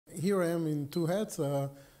here I am in two hats,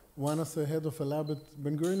 one as the head of a lab at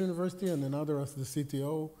Ben-Gurion University and another as the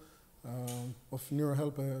CTO of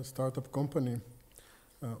NeuroHelp, a startup company.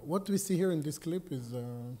 What we see here in this clip is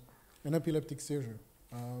an epileptic seizure.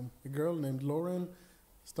 A girl named Lauren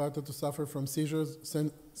started to suffer from seizures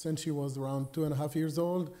since she was around 2.5 years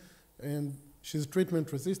old, and she's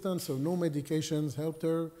treatment resistant, so no medications helped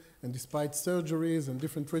her, and despite surgeries and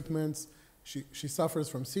different treatments, she suffers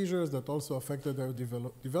from seizures that also affected her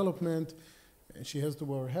development, and she has to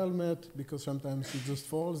wear a helmet because sometimes she just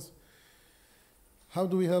falls. How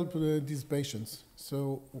do we help these patients?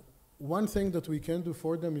 So one thing that we can do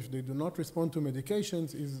for them if they do not respond to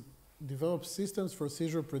medications is develop systems for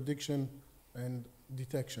seizure prediction and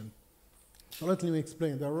detection. So let me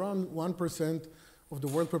explain. There are around 1% of the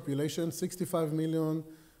world population, 65 million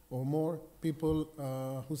or more people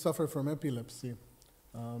who suffer from epilepsy.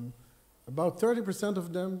 About 30%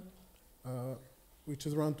 of them, which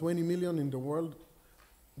is around 20 million in the world,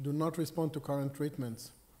 do not respond to current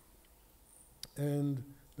treatments. And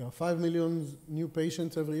there are 5 million new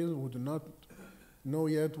patients every year who do not know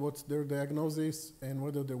yet what's their diagnosis and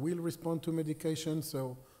whether they will respond to medication.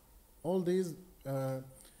 So all these,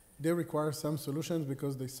 they require some solutions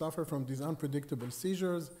because they suffer from these unpredictable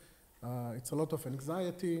seizures. It's a lot of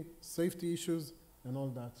anxiety, safety issues, and all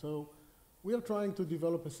that. So we are trying to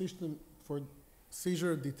develop a system for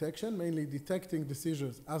seizure detection, mainly detecting the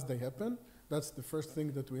seizures as they happen. That's the first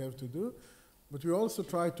thing that we have to do. But we also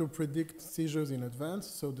try to predict seizures in advance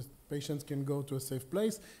so the patients can go to a safe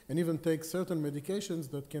place and even take certain medications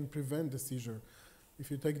that can prevent the seizure if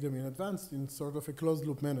you take them in advance in sort of a closed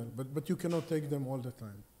loop manner. But you cannot take them all the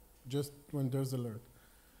time, just when there's alert.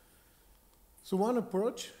 So one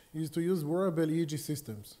approach is to use wearable EEG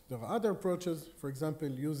systems. There are other approaches, for example,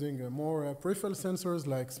 using more peripheral sensors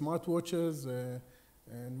like smartwatches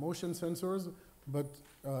and motion sensors, but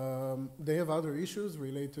they have other issues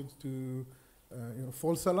related to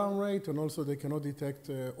false alarm rate, and also they cannot detect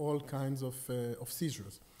all kinds of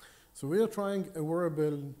seizures. So we are trying a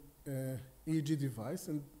wearable EEG device,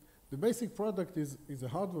 and the basic product is a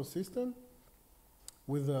hardware system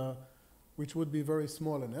with which would be very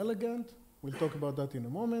small and elegant. We'll talk about that in a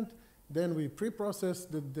moment. Then we pre-process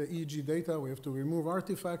the EEG data. We have to remove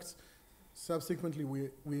artifacts. Subsequently,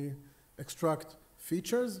 we extract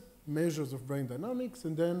features, measures of brain dynamics,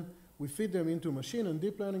 and then we feed them into machine and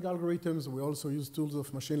deep learning algorithms. We also use tools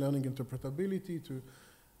of machine learning interpretability to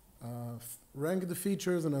rank the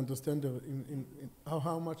features and understand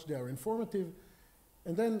how much they are informative.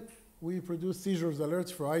 And then we produce seizures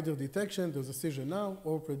alerts for either detection, there's a seizure now,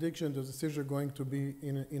 or prediction, there's a seizure going to be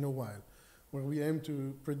in a while, where we aim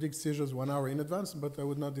to predict seizures 1 hour in advance, but I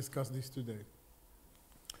would not discuss this today.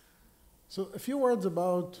 So a few words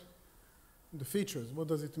about the features. What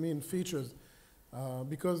does it mean, features?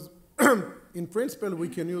 Because in principle, we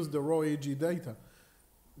can use the raw EEG data.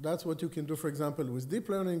 That's what you can do, for example, with deep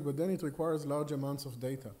learning, but then it requires large amounts of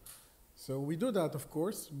data. So we do that, of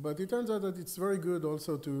course, but it turns out that it's very good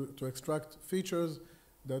also to extract features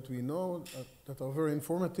that we know that are very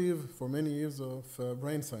informative for many years of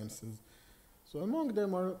brain sciences. So among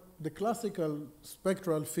them are the classical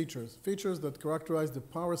spectral features, features that characterize the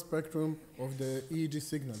power spectrum of the EEG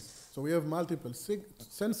signals. So we have multiple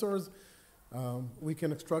sensors. We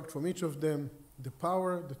can extract from each of them the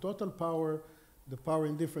power, the total power, the power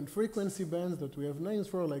in different frequency bands that we have names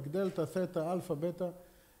for, like delta, theta, alpha, beta,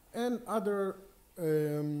 and other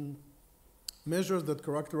measures that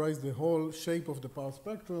characterize the whole shape of the power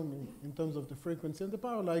spectrum in terms of the frequency and the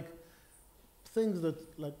power, like things that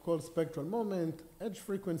called spectral moment, edge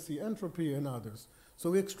frequency, entropy, and others.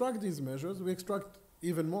 So we extract these measures. We extract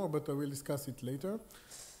even more, but I will discuss it later.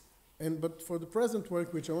 But for the present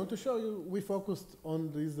work, which I want to show you, we focused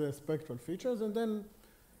on these spectral features, and then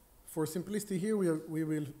for simplicity here, we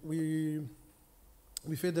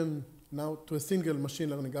feed them now to a single machine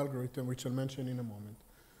learning algorithm, which I'll mention in a moment.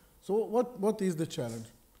 So what is the challenge?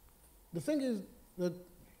 The thing is that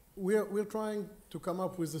we're trying to come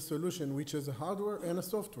up with a solution which is a hardware and a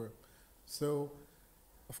software. So,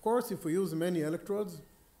 of course, if we use many electrodes,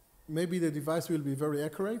 maybe the device will be very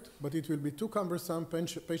accurate, but it will be too cumbersome.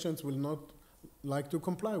 Patients will not like to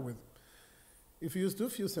comply with. If you use too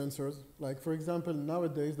few sensors, like for example,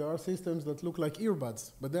 nowadays there are systems that look like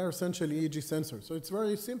earbuds, but they're essentially EEG sensors. So it's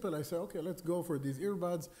very simple. I say, okay, let's go for these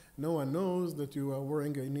earbuds. No one knows that you are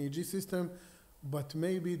wearing an EEG system, but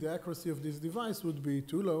maybe the accuracy of this device would be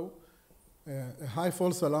too low, a high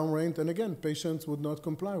false alarm rate, and again, patients would not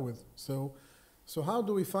comply with. So how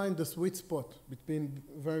do we find the sweet spot between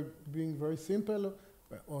being very simple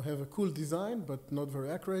or have a cool design, but not very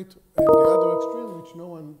accurate, and the other extreme, which no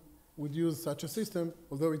one would use such a system,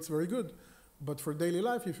 although it's very good. But for daily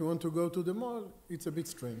life, if you want to go to the mall, it's a bit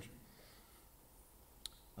strange.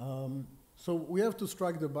 So we have to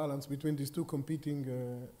strike the balance between these two competing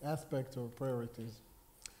aspects or priorities.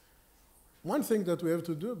 One thing that we have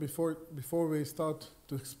to do before we start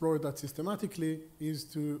to explore that systematically is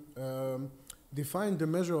to define the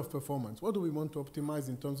measure of performance. What do we want to optimize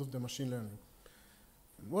in terms of the machine learning?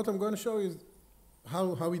 And what I'm going to show is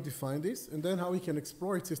how we define this, and then how we can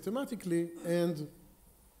explore it systematically, and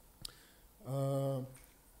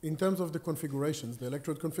in terms of the configurations, the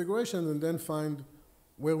electrode configurations, and then find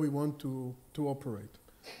where we want to operate.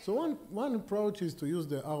 So one approach is to use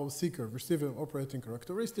the ROC curve, receiver operating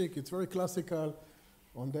characteristic. It's very classical.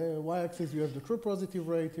 On the y-axis, you have the true positive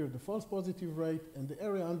rate, here the false positive rate, and the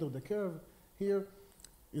area under the curve here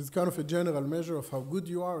is kind of a general measure of how good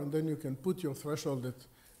you are, and then you can put your threshold at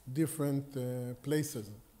different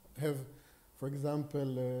places. Have, for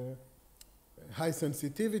example, high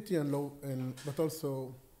sensitivity and low, but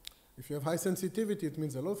also if you have high sensitivity, it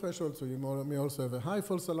means a low threshold, so you may also have a high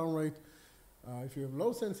false alarm rate. If you have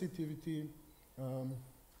low sensitivity,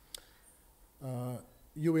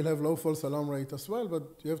 you will have low false alarm rate as well, but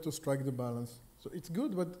you have to strike the balance. So it's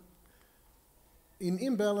good, but in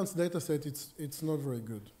imbalanced data set, it's not very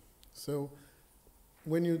good. So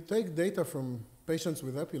when you take data from patients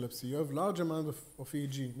with epilepsy, you have large amount of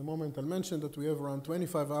EEG. The moment I mentioned that we have around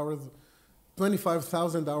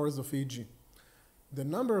 25,000 hours of EEG. The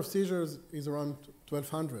number of seizures is around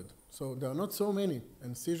 1,200. So there are not so many,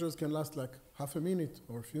 and seizures can last like half a minute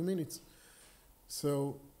or a few minutes.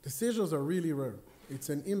 So the seizures are really rare. It's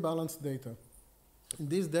an imbalanced data. In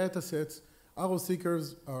these data sets, ROC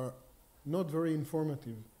curves are not very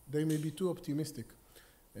informative. They may be too optimistic.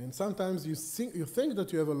 And sometimes you think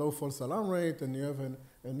that you have a low false alarm rate and you have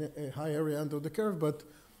a high area under the curve, but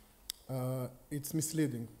it's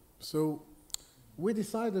misleading. So we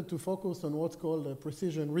decided to focus on what's called a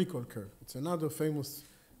precision recall curve. It's another famous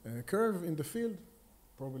curve in the field,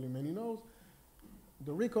 probably many know.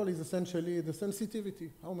 The recall is essentially the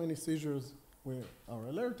sensitivity, how many seizures we are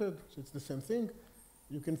alerted, so it's the same thing.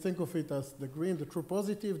 You can think of it as the green, the true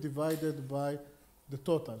positive, divided by the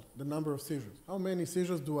total, the number of seizures. How many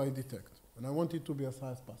seizures do I detect? And I want it to be as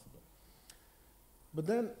high as possible. But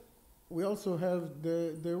then we also have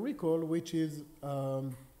the recall, which is,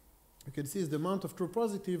 you can see is the amount of true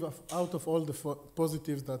positive out of all the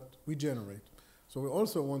positives that we generate. So we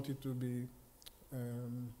also want it to be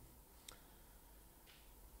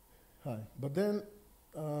high. But then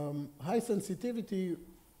high sensitivity,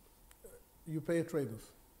 you pay a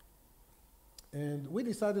trade-off. And we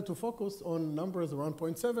decided to focus on numbers around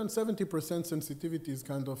 0.7. 70% sensitivity is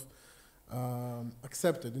kind of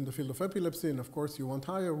accepted in the field of epilepsy. And of course, you want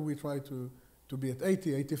higher. We try to be at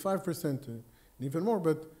 80, 85%, and even more.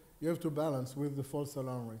 But you have to balance with the false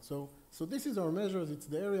alarm rate. So this is our measures. It's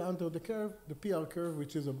the area under the curve, the PR curve,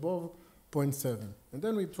 which is above 0.7. And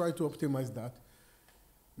then we try to optimize that.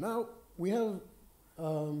 Now, we have,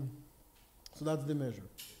 so that's the measure.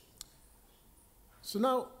 So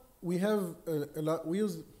now we have we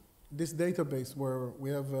use this database where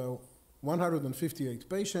we have 158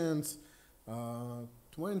 patients,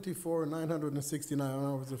 969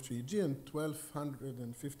 hours of EEG, and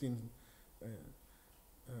 1,215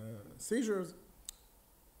 seizures.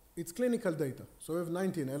 It's clinical data. So we have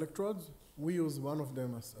 19 electrodes. We use one of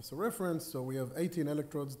them as a reference. So we have 18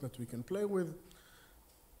 electrodes that we can play with.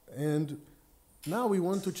 And now we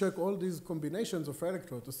want to check all these combinations of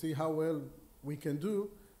electrodes to see how well we can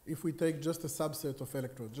do if we take just a subset of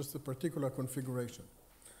electrodes, just a particular configuration.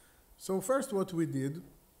 So first what we did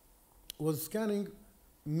was scanning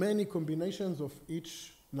many combinations of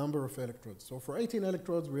each number of electrodes. So for 18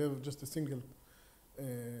 electrodes, we have just a single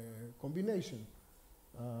combination.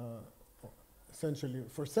 Essentially,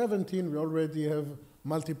 for 17, we already have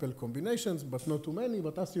multiple combinations, but not too many.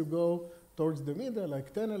 But as you go towards the middle,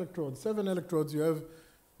 like 10 electrodes, 7 electrodes, you have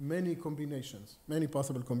many combinations, many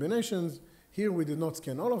possible combinations. Here we did not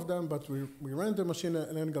scan all of them, but we ran the machine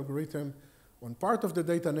learning algorithm on part of the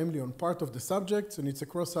data, namely on part of the subjects, and it's a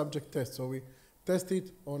cross-subject test. So we test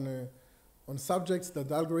it on subjects that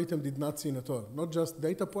the algorithm did not see at all. Not just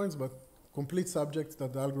data points, but complete subjects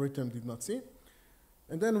that the algorithm did not see.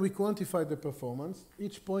 And then we quantify the performance.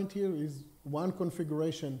 Each point here is one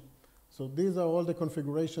configuration. So these are all the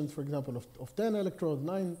configurations, for example, of 10 electrodes,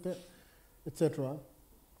 9, 10, etc.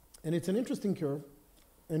 And it's an interesting curve.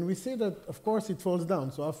 And we see that, of course, it falls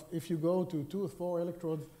down. So if you go to 2 or 4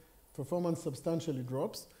 electrodes, performance substantially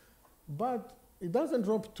drops. But it doesn't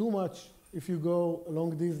drop too much if you go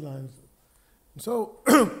along these lines. So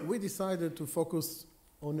we decided to focus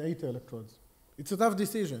on 8 electrodes. It's a tough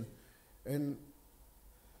decision. And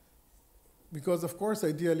because, of course,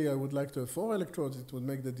 ideally, I would like to have 4 electrodes. It would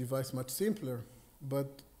make the device much simpler. But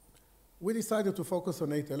we decided to focus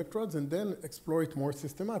on 8 electrodes and then explore it more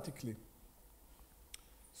systematically.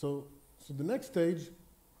 So the next stage,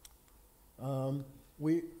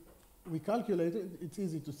 we calculated, it's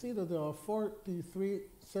easy to see that there are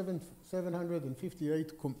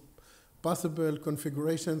 43,758 possible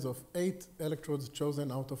configurations of 8 electrodes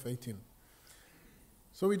chosen out of 18.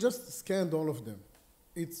 So we just scanned all of them.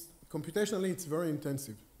 Computationally, it's very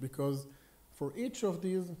intensive because for each of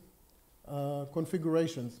these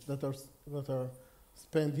configurations that are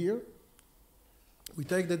spanned here, we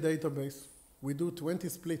take the database, we do 20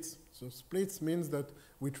 splits. So splits means that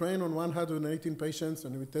we train on 118 patients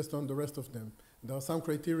and we test on the rest of them. There are some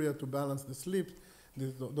criteria to balance the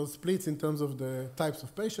those splits in terms of the types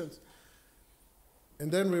of patients. And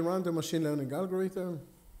then we run the machine learning algorithm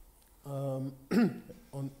on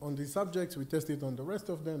these subjects. We test it on the rest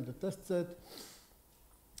of them, the test set.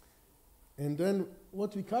 And then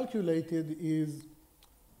what we calculated is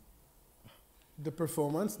the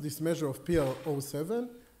performance, this measure of PR07,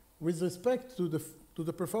 with respect to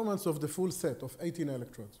the performance of the full set of 18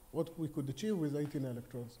 electrodes, what we could achieve with 18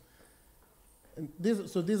 electrodes. And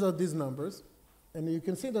so these are these numbers. And you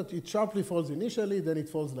can see that it sharply falls initially, then it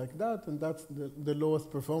falls like that, and that's the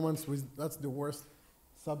lowest performance. That's the worst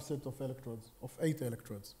subset of electrodes, of 8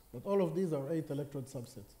 electrodes. But all of these are 8 electrode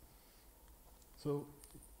subsets. So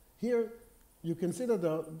here you can see that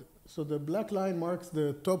the black line marks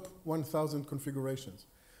the top 1,000 configurations.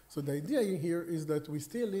 So the idea here is that we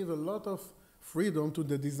still leave a lot of freedom to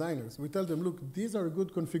the designers. We tell them, look, these are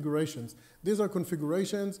good configurations. These are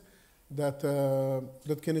configurations that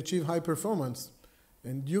can achieve high performance.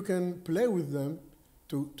 And you can play with them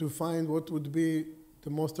to find what would be the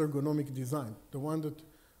most ergonomic design, the one that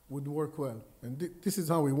would work well. And this is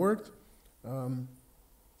how we worked. And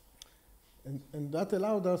that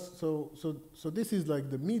allowed us, so this is like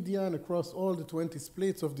the median across all the 20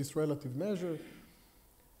 splits of this relative measure.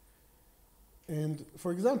 And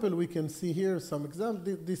for example, we can see here some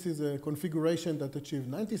example. This is a configuration that achieved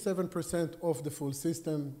 97% of the full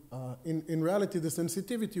system. In reality, the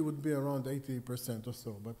sensitivity would be around 80% or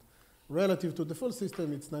so. But relative to the full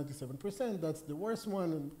system, it's 97%. That's the worst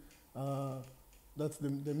one, and that's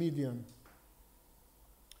the median.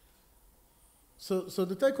 So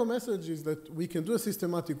the take-home message is that we can do a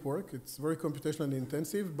systematic work. It's very computationally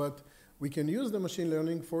intensive, but we can use the machine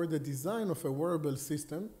learning for the design of a wearable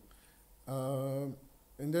system.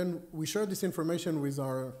 And then we share this information with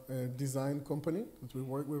our design company that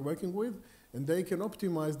we're working with, and they can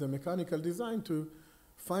optimize the mechanical design to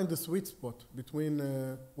find the sweet spot between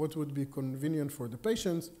what would be convenient for the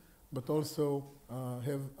patients, but also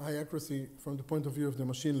have high accuracy from the point of view of the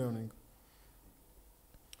machine learning.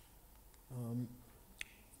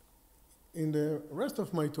 In the rest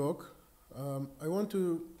of my talk, I want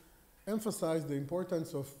to emphasize the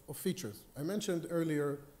importance of features. I mentioned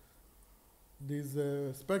earlier these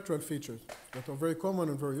spectral features that are very common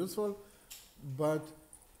and very useful, but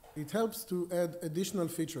it helps to add additional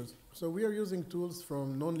features. So we are using tools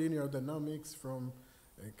from nonlinear dynamics, from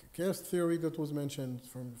chaos theory that was mentioned,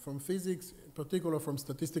 from physics, in particular from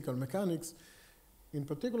statistical mechanics, in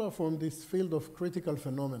particular from this field of critical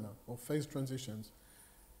phenomena or phase transitions.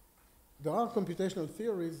 There are computational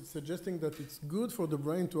theories suggesting that it's good for the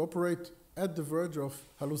brain to operate at the verge of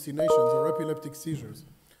hallucinations or epileptic seizures.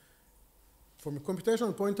 From a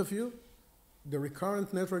computational point of view, the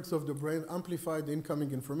recurrent networks of the brain amplify the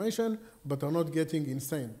incoming information, but are not getting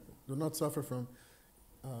insane, do not suffer from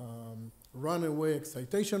runaway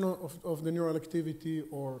excitation of the neural activity,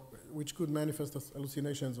 or which could manifest as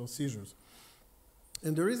hallucinations or seizures.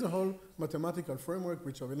 And there is a whole mathematical framework,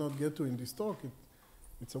 which I will not get to in this talk.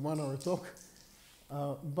 It's a 1-hour talk.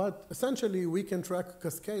 But essentially, we can track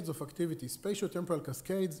cascades of activity, spatiotemporal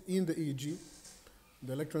cascades in the EEG,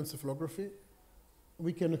 the electroencephalography.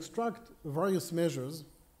 We can extract various measures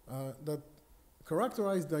that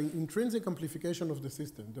characterize the intrinsic amplification of the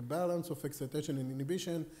system, the balance of excitation and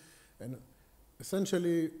inhibition, and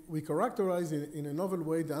essentially we characterize in a novel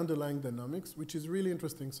way the underlying dynamics, which is really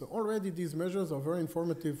interesting. So already these measures are very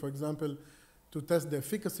informative, for example, to test the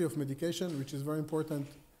efficacy of medication, which is very important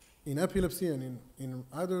in epilepsy and in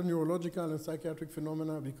other neurological and psychiatric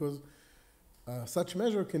phenomena, because such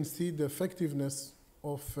measure can see the effectiveness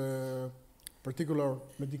of particular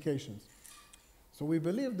medications. So we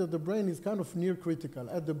believe that the brain is kind of near critical,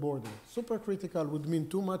 at the border. Supercritical would mean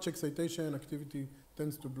too much excitation, activity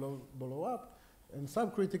tends to blow up, and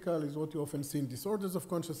subcritical is what you often see in disorders of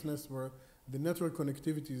consciousness, where the network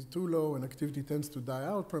connectivity is too low and activity tends to die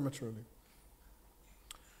out prematurely.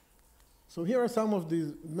 So here are some of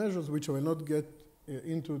these measures which I will not get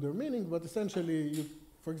into their meaning, but essentially,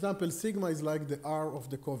 for example, sigma is like the R of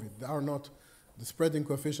the COVID. The R not the spreading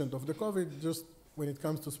coefficient of the COVID, just when it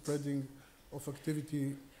comes to spreading of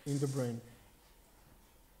activity in the brain.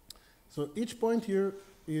 So each point here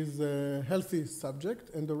is a healthy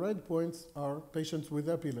subject, and the red points are patients with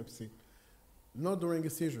epilepsy. Not during a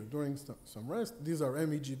seizure, during some rest. These are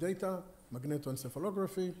MEG data,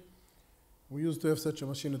 magnetoencephalography. We used to have such a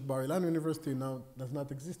machine at Bar-Ilan University, now does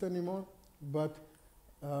not exist anymore. But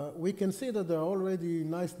we can see that there are already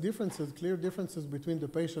nice differences, clear differences between the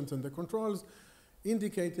patients and the controls,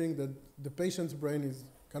 indicating that the patient's brain is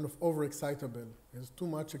kind of overexcitable, has too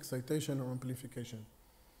much excitation or amplification.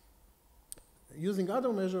 Using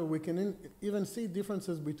other measures, we can even see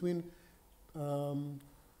differences between, I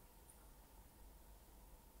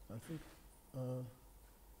think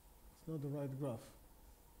it's not the right graph.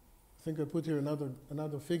 I think I put here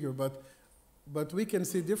another figure, but we can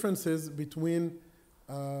see differences between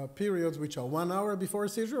periods which are 1 hour before a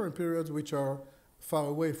seizure and periods which are far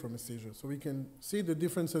away from a seizure. So we can see the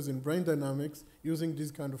differences in brain dynamics using these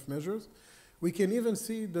kind of measures. We can even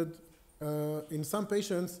see that in some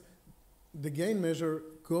patients, the gain measure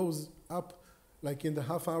goes up like in the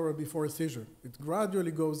half hour before a seizure. It gradually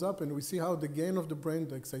goes up, and we see how the gain of the brain,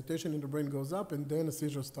 the excitation in the brain goes up, and then a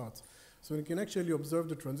seizure starts. So we can actually observe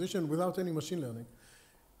the transition without any machine learning.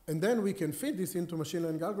 And then we can feed this into machine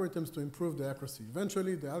learning algorithms to improve the accuracy.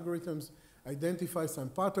 Eventually, the algorithms identify some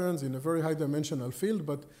patterns in a very high dimensional field,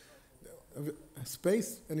 but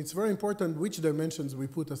space, and it's very important which dimensions we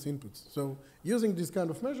put as inputs. So using these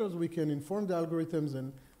kind of measures, we can inform the algorithms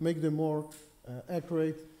and make them more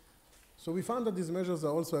accurate. So we found that these measures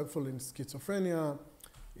are also helpful in schizophrenia,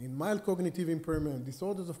 in mild cognitive impairment,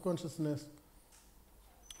 disorders of consciousness,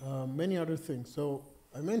 many other things. So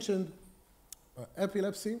I mentioned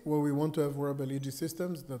epilepsy, where we want to have wearable EEG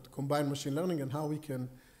systems that combine machine learning and how we can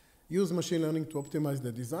use machine learning to optimize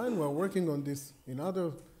the design. We're working on this in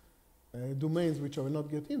other domains which I will not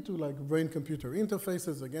get into, like brain-computer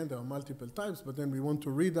interfaces. Again, there are multiple types, but then we want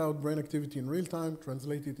to read out brain activity in real time,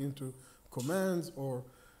 translate it into commands, or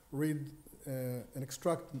read and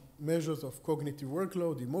extract measures of cognitive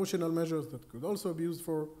workload, emotional measures that could also be used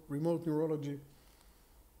for remote neurology.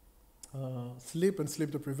 Sleep and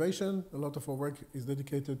sleep deprivation, a lot of our work is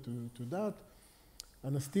dedicated to that.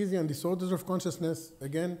 Anesthesia and disorders of consciousness,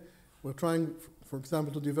 again, we're trying, for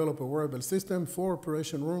example, to develop a wearable system for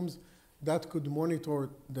operation rooms that could monitor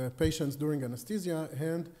the patients during anesthesia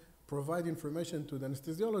and provide information to the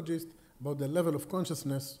anesthesiologist about the level of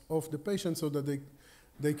consciousness of the patient so that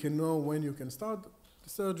they can know when you can start the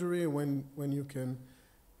surgery, when you can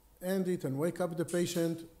end it and wake up the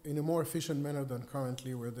patient in a more efficient manner than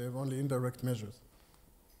currently, where they have only indirect measures.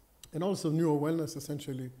 And also neuro wellness,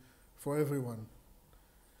 essentially, for everyone.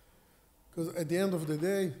 Because at the end of the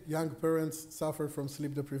day, young parents suffer from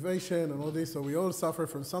sleep deprivation and all this, so we all suffer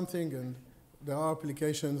from something, and there are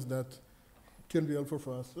applications that can be helpful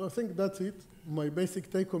for us. So I think that's it. My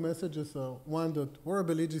basic take-home messages are, one, that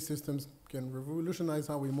wearable EEG systems can revolutionize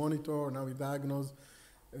how we monitor and how we diagnose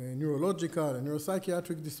neurological and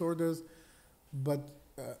neuropsychiatric disorders, but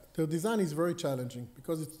their design is very challenging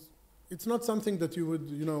because it's not something that you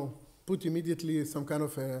would, put immediately some kind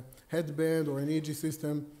of a headband or an EEG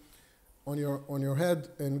system on your head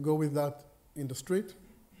and go with that in the street,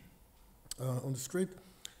 on the street.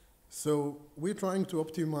 So we're trying to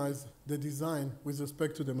optimize the design with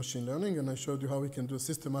respect to the machine learning, and I showed you how we can do a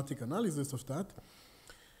systematic analysis of that.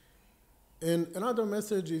 And another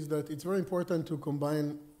message is that it's very important to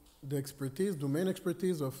combine the expertise, domain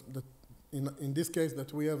expertise of in this case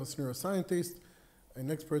that we have as neuroscientists and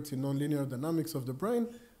experts in nonlinear dynamics of the brain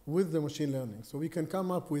with the machine learning. So we can come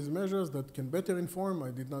up with measures that can better inform. I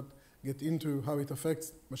did not get into how it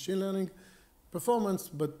affects machine learning performance,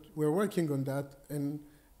 but we're working on that. And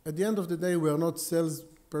at the end of the day, we are not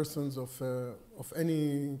salespersons of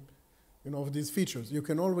any of these features. You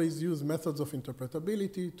can always use methods of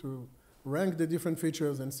interpretability to rank the different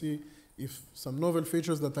features and see if some novel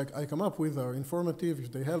features that I come up with are informative,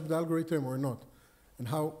 if they help the algorithm or not, and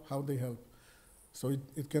how they help. So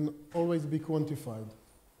it can always be quantified.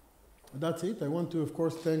 That's it. I want to, of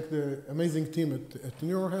course, thank the amazing team at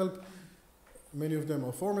NeuroHelp. Many of them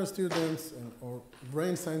are former students or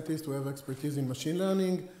brain scientists who have expertise in machine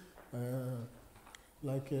learning,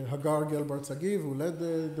 like Hagar Gelbart-Sagiv, who led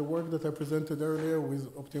the work that I presented earlier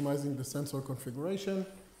with optimizing the sensor configuration.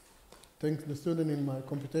 Thanks the student in my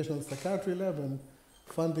computational psychiatry lab, and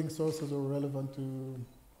funding sources are relevant to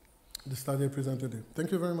the study I presented here.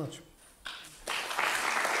 Thank you very much.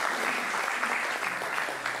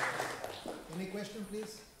 Any question,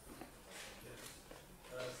 please?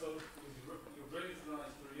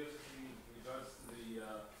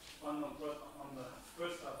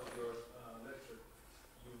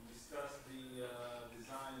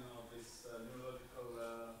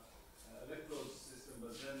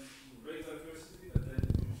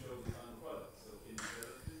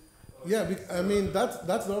 Yeah, I mean,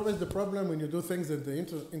 that's always the problem when you do things at the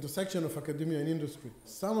intersection of academia and industry.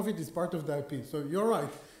 Some of it is part of the IP, so you're right.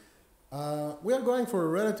 We are going for a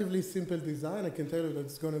relatively simple design. I can tell you that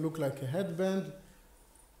it's going to look like a headband,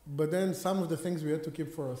 but then some of the things we had to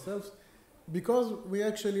keep for ourselves, because we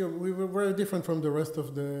were very different from the rest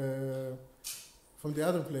of from the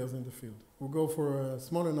other players in the field. We go for a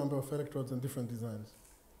smaller number of electrodes and different designs.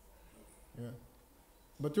 Yeah,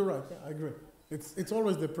 but you're right. Yeah, I agree. It's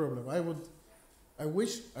always the problem. I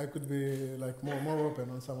wish I could be like more open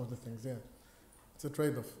on some of the things. Yeah, it's a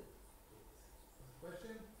trade-off.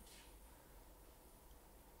 Question?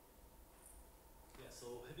 Yeah. So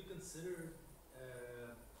have you considered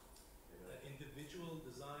an individual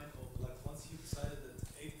design of, like, once you decided that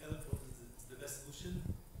 8 electrodes is the best solution,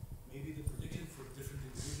 maybe the prediction for different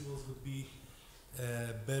individuals would be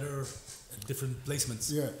better at different placements?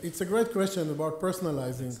 Yeah, it's a great question about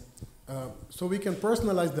personalizing. So we can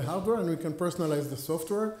personalize the hardware and we can personalize the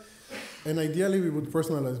software, and ideally we would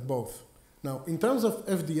personalize both. Now, in terms of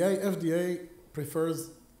FDA prefers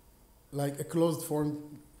like a closed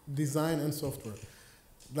form design and software.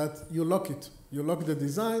 That you lock it. You lock the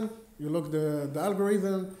design, you lock the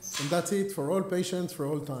algorithm, and that's it for all patients, for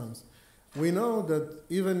all times. We know that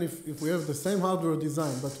even if we have the same hardware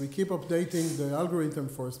design, but we keep updating the algorithm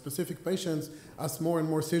for specific patients, as more and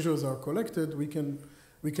more seizures are collected, we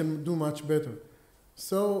can do much better.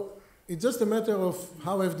 So it's just a matter of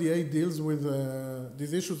how FDA deals with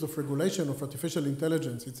these issues of regulation of artificial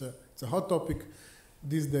intelligence. It's a hot topic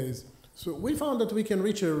these days. So we found that we can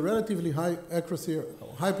reach a relatively high accuracy,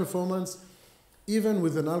 high performance, even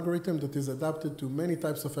with an algorithm that is adapted to many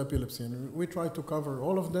types of epilepsy. And we try to cover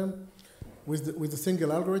all of them with a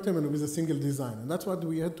single algorithm and with a single design. And that's what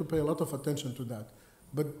we had to pay a lot of attention to that.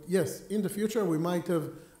 But yes, in the future, we might have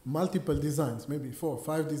multiple designs, maybe 4 or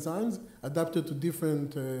 5 designs adapted to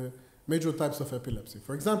different major types of epilepsy.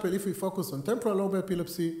 For example, if we focus on temporal lobe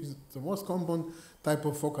epilepsy, it's the most common type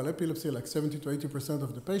of focal epilepsy, like 70 to 80%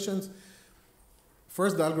 of the patients.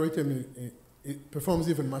 First, the algorithm it performs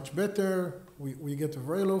even much better. We get a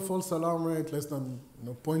very low false alarm rate, less than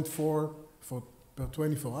 0.4 per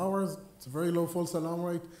 24 hours. It's a very low false alarm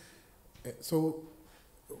rate. So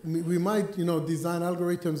we might, design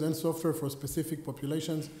algorithms and software for specific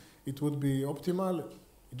populations. It would be optimal.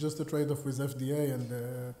 It's just a trade-off with FDA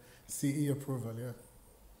and CE approval, yeah.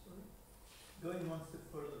 Sorry. Going one step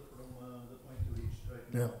further from the point you reached right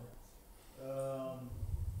now. All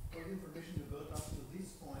the information you got up to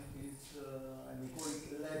this point is, we call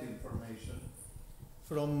it lab information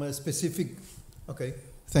from a specific, okay,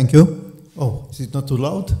 thank you. Oh, is it not too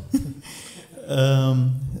loud?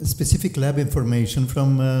 Specific lab information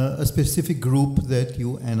from a specific group that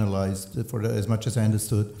you analyzed, for as much as I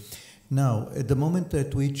understood. Now, at the moment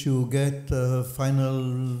at which you get a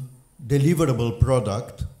final deliverable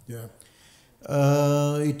product,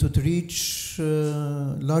 it would reach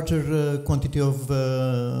larger quantity of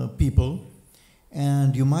people,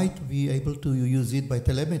 and you might be able to use it by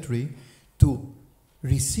telemetry to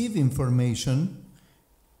receive information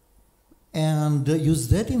and use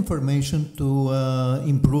that information to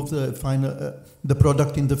improve the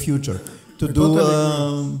product in the future, to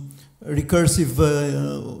do recursive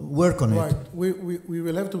work on it. Right. We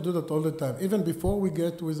will have to do that all the time. Even before we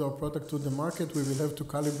get with our product to the market, we will have to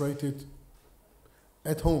calibrate it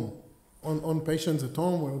at home, on patients at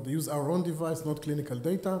home, where they use our own device, not clinical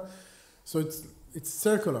data. So it's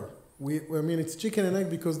circular. I mean, it's chicken and egg,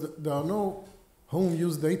 because there are no home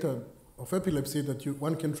use data of epilepsy that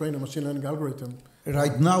one can train a machine learning algorithm.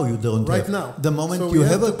 Right now you don't right have. Now. The moment you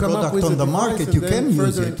have a product on the market, you can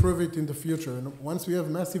use it. Further improve it in the future. And once we have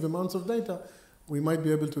massive amounts of data, we might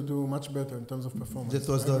be able to do much better in terms of performance.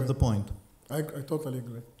 That was the point. I totally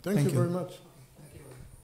agree. Thank you very much.